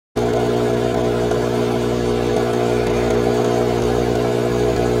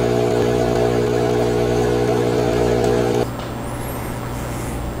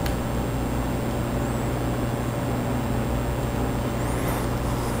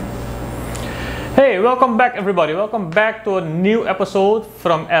Hey, welcome back everybody. Welcome back to a new episode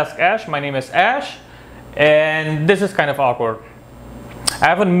from Ask Ash. My name is Ash and this is kind of awkward. I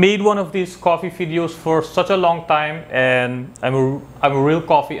haven't made one of these coffee videos for such a long time, and I'm a real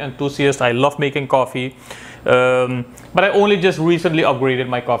coffee enthusiast. I love making coffee, but I only just recently upgraded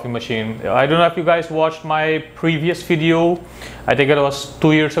my coffee machine. I don't know if you guys watched my previous video. I think it was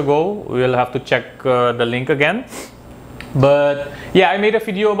 2 years ago. We'll have to check the link again. But yeah, I made a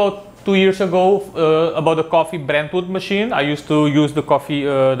video about 2 years ago about the coffee Brentwood machine. I used to use the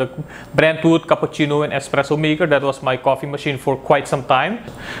Brentwood Cappuccino and Espresso maker. That was my coffee machine for quite some time.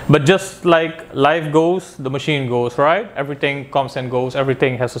 But just like life goes, the machine goes, right? Everything comes and goes.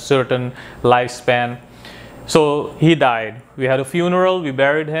 Everything has a certain lifespan. So he died. We had a funeral. We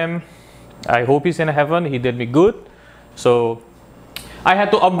buried him. I hope he's in heaven. He did me good. So I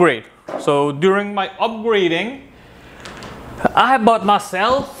had to upgrade. So during my upgrading, I bought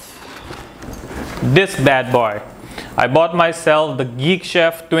myself this bad boy. I bought myself the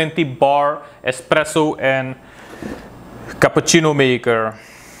Geekchef 20 bar espresso and cappuccino maker.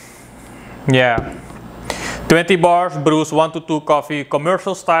 Yeah, 20 bars, brews 1 to 2 coffee,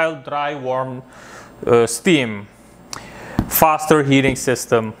 commercial style, dry, warm, steam, faster heating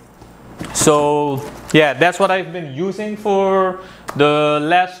system. So yeah, that's what I've been using for the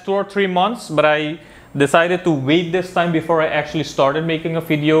last 2 or 3 months, but I decided to wait this time before I actually started making a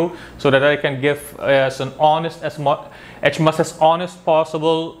video so that I can give as much as honest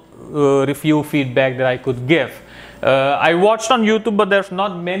possible review feedback that I could give. I watched on YouTube, but there's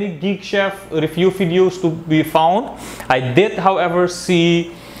not many Geekchef review videos to be found. I did, however,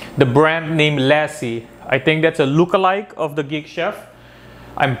 see the brand name Lassie. I think that's a lookalike of the Geekchef.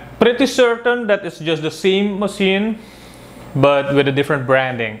 I'm pretty certain that it's just the same machine but with a different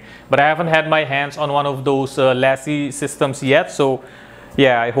branding. But I haven't had my hands on one of those Lassie systems yet, so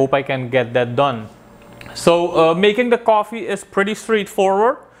yeah, I hope I can get that done. So making the coffee is pretty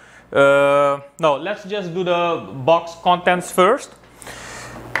straightforward. No, let's just do the box contents first.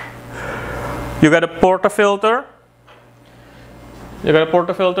 You got a portafilter. You got a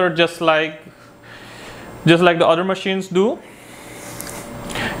portafilter just like the other machines do.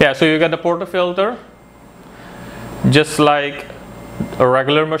 Yeah, so you got the portafilter just like a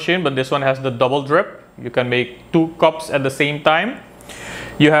regular machine, but this one has the double drip. You can make 2 cups at the same time.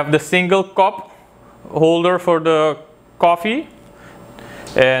 You have the single cup holder for the coffee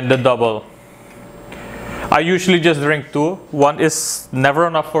and the double. I usually just drink 2. 1 is never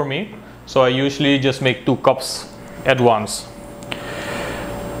enough for me, so I usually just make 2 cups at once.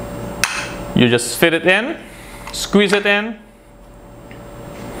 You just fit it in, squeeze it in,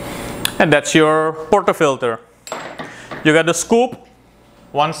 and that's your portafilter. You got the scoop.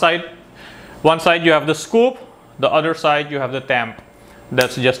 One side you have the scoop, the other side you have the temp.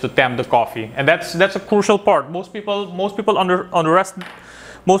 That's just to temp the coffee, and that's a crucial part. Most people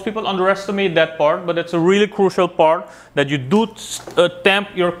underestimate that part, but it's a really crucial part, that you do temp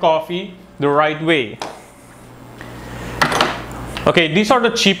your coffee the right way. Okay, these are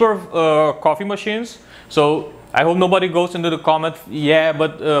the cheaper coffee machines. So I hope nobody goes into the comment, yeah,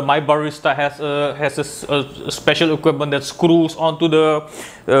 but my barista has a special equipment that screws onto the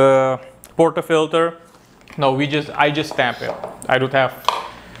portafilter. No, I just stamp it. I don't have,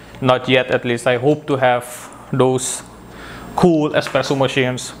 not yet at least. I hope to have those cool espresso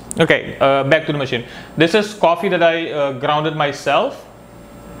machines. Okay, back to the machine. This is coffee that I grounded myself.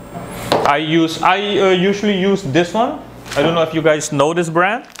 I usually use this one. I don't know if you guys know this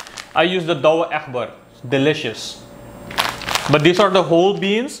brand. I use the Dawa Akbar. Delicious. But these are the whole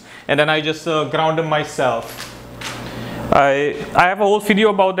beans, and then I just ground them myself. I have a whole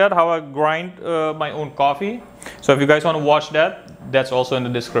video about that, how I grind my own coffee. So if you guys want to watch that, that's also in the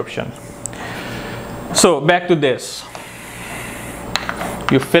description. So back to this.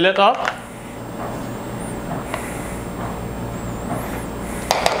 You fill it up.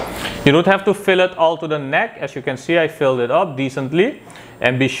 You don't have to fill it all to the neck. As you can see, I filled it up decently.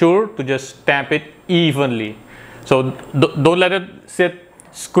 And be sure to just tamp it evenly. So don't let it sit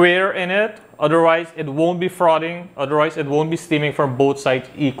square in it, otherwise it won't be frothing, otherwise it won't be steaming from both sides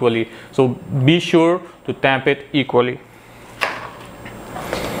equally. So be sure to tamp it equally.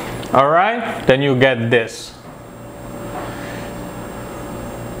 Alright, then you get this.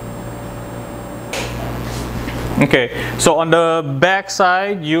 Okay, so on the back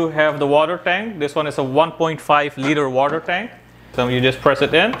side you have the water tank. This one is a 1.5 liter water tank. So you just press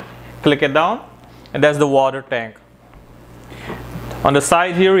it in, click it down, and that's the water tank. On the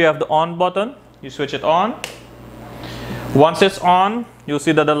side here you have the on button. You switch it on. Once it's on, you'll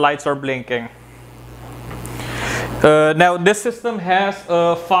see that the lights are blinking. Now this system has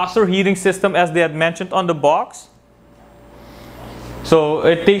a faster heating system as they had mentioned on the box. So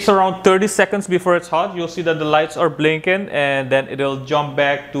it takes around 30 seconds before it's hot. You'll see that the lights are blinking, and then it'll jump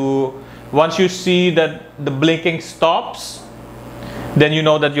back to, once you see that the blinking stops, then you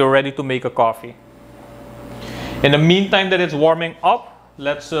know that you're ready to make a coffee. In the meantime that it's warming up,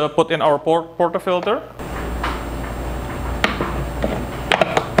 let's put in our portafilter.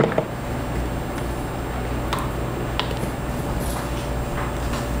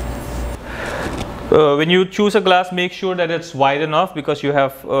 When you choose a glass, make sure that it's wide enough, because you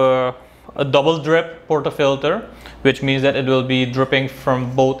have a double drip portafilter, which means that it will be dripping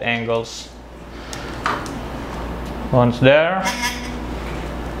from both angles. Once there,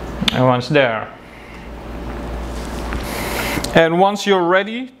 and once there. And once you're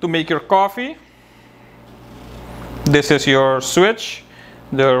ready to make your coffee, this is your switch.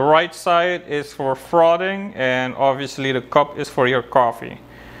 The right side is for frothing, and obviously the cup is for your coffee.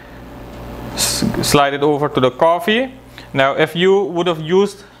 Slide it over to the coffee. Now if you would have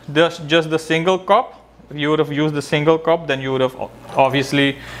used just the single cup, then you would have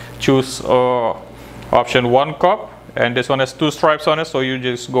obviously choose option 1 cup, and this one has 2 stripes on it, so you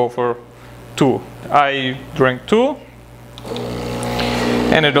just go for 2. I drink 2,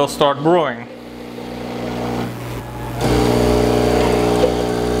 and it'll start brewing.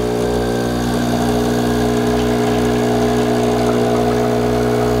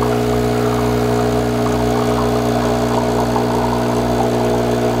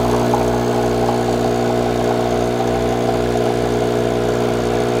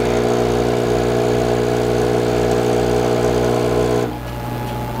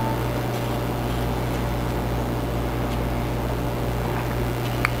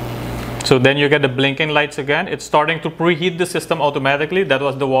 So then you get the blinking lights again. It's starting to preheat the system automatically. That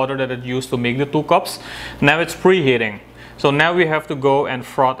was the water that it used to make the 2 cups. Now it's preheating. So now we have to go and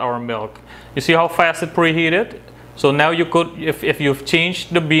froth our milk. You see how fast it preheated? So now you could, if you've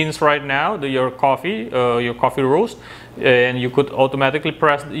changed the beans right now, your coffee roast, and you could automatically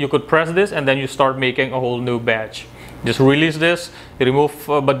press this, and then you start making a whole new batch. Just release this, remove,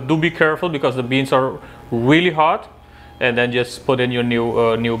 but do be careful because the beans are really hot. And then just put in your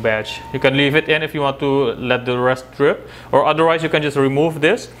new batch. You can leave it in if you want to let the rest drip, or otherwise you can just remove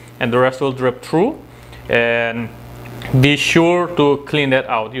this and the rest will drip through. And be sure to clean that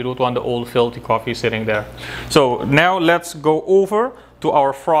out. You don't want the old filthy coffee sitting there. So now let's go over to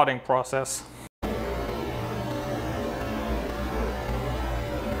our frothing process.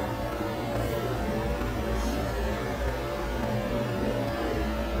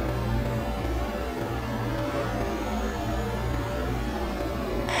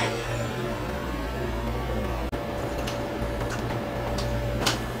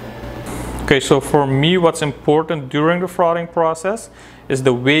 Okay, so for me, what's important during the frothing process is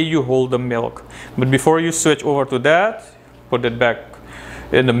the way you hold the milk. But before you switch over to that, put it back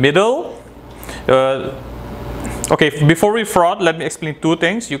in the middle. Okay, before we froth, let me explain 2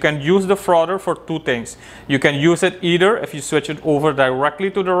 things. You can use the frother for 2 things. You can use it either if you switch it over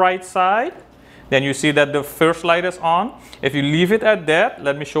directly to the right side, then you see that the first light is on. If you leave it at that,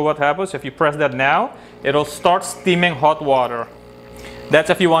 let me show what happens. If you press that now, it'll start steaming hot water. That's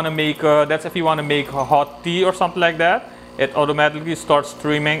if you want to make a hot tea or something like that. It automatically starts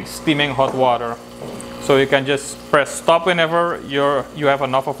steaming hot water. So you can just press stop whenever you have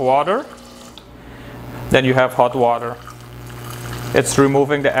enough of water. Then you have hot water. It's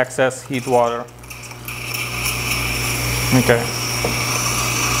removing the excess heat water. Okay.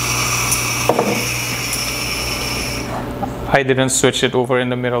 I didn't switch it over in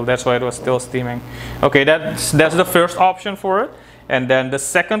the middle, that's why it was still steaming. Okay, that's the first option for it. And then the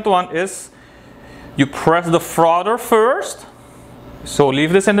second one is you press the frother first. So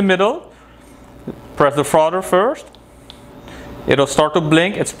leave this in the middle. Press the frother first. It'll start to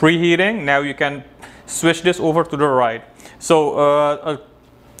blink. It's preheating. Now you can switch this over to the right. So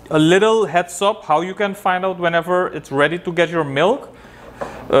a little heads up how you can find out whenever it's ready to get your milk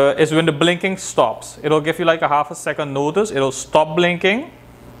is when the blinking stops. It'll give you like a ½ second notice. It'll stop blinking.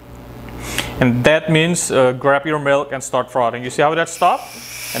 And that means grab your milk and start frothing. You see how that stopped?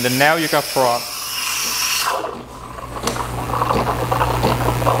 And then now you can froth.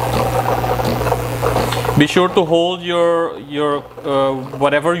 Be sure to hold your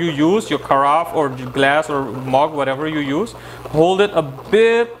whatever you use, your carafe or glass or mug, whatever you use. Hold it a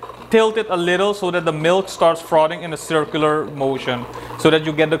bit, tilt it a little so that the milk starts frothing in a circular motion, so that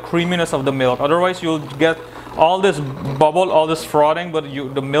you get the creaminess of the milk. Otherwise, you'll get all this bubble, all this frothing, but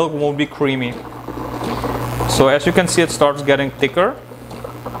the milk won't be creamy. So as you can see, it starts getting thicker,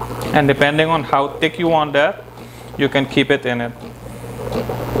 and depending on how thick you want that, you can keep it in it.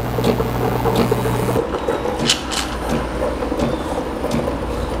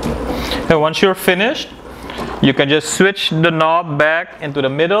 And once you're finished, you can just switch the knob back into the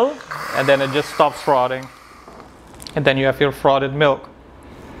middle, and then it just stops frothing. And then you have your frothed milk.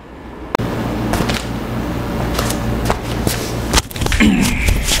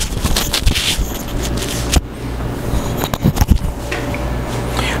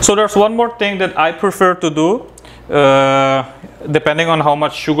 So there's one more thing that I prefer to do, depending on how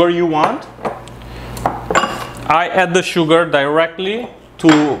much sugar you want. I add the sugar directly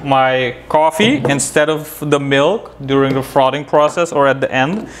to my coffee instead of the milk during the frothing process or at the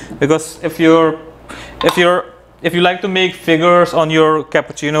end, because if you like to make figures on your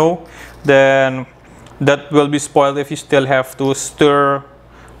cappuccino, then that will be spoiled if you still have to stir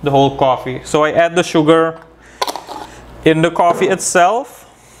the whole coffee. So I add the sugar in the coffee itself.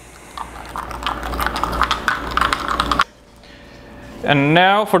 And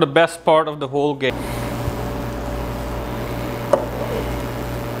now for the best part of the whole game.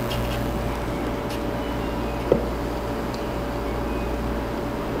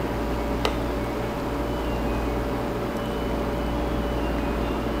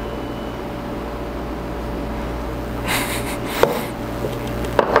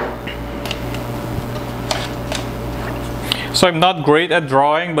 So I'm not great at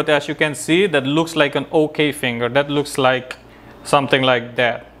drawing, but as you can see, that looks like an okay finger. That looks like something like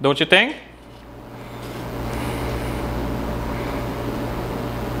that, don't you think?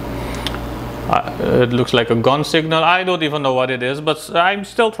 It looks like a gun signal. I don't even know what it is, but I'm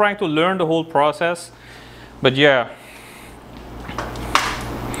still trying to learn the whole process. But yeah.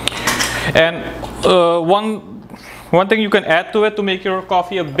 And one thing you can add to it to make your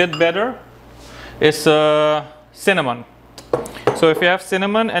coffee a bit better is cinnamon. So if you have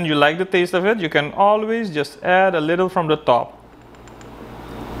cinnamon and you like the taste of it, you can always just add a little from the top.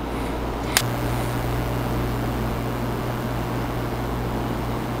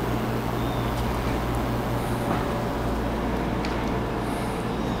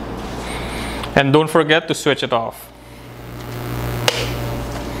 And don't forget to switch it off.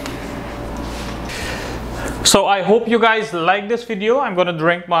 So I hope you guys like this video. I'm gonna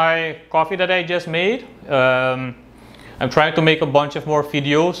drink my coffee that I just made. I'm trying to make a bunch of more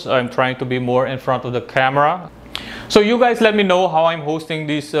videos. I'm trying to be more in front of the camera. So you guys let me know how I'm hosting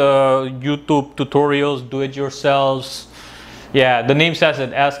these YouTube tutorials, do-it-yourselves. Yeah, the name says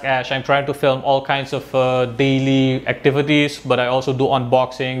it, Ask Ash. I'm trying to film all kinds of daily activities, but I also do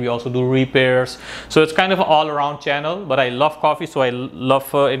unboxing. We also do repairs. So it's kind of an all-around channel, but I love coffee, so I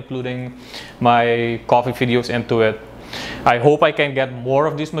love including my coffee videos into it. I hope I can get more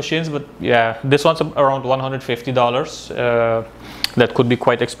of these machines, but yeah, this one's around $150. That could be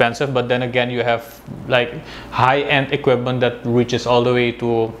quite expensive, but then again, you have like high-end equipment that reaches all the way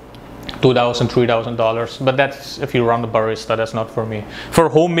to $2,000, $3,000, but that's if you run the barista. That's not for me. For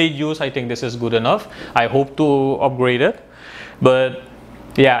homemade use, I think this is good enough. I hope to upgrade it, but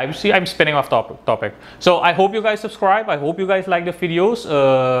yeah, I'm spinning off topic. So I hope you guys subscribe. I hope you guys like the videos.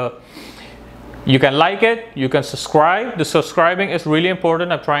 You can like it, you can subscribe. The subscribing is really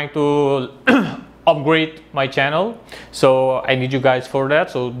important. I'm trying to upgrade my channel, so I need you guys for that.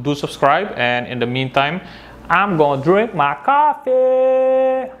 So do subscribe, and in the meantime, I'm gonna drink my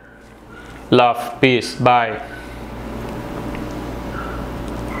coffee. Love, peace, bye.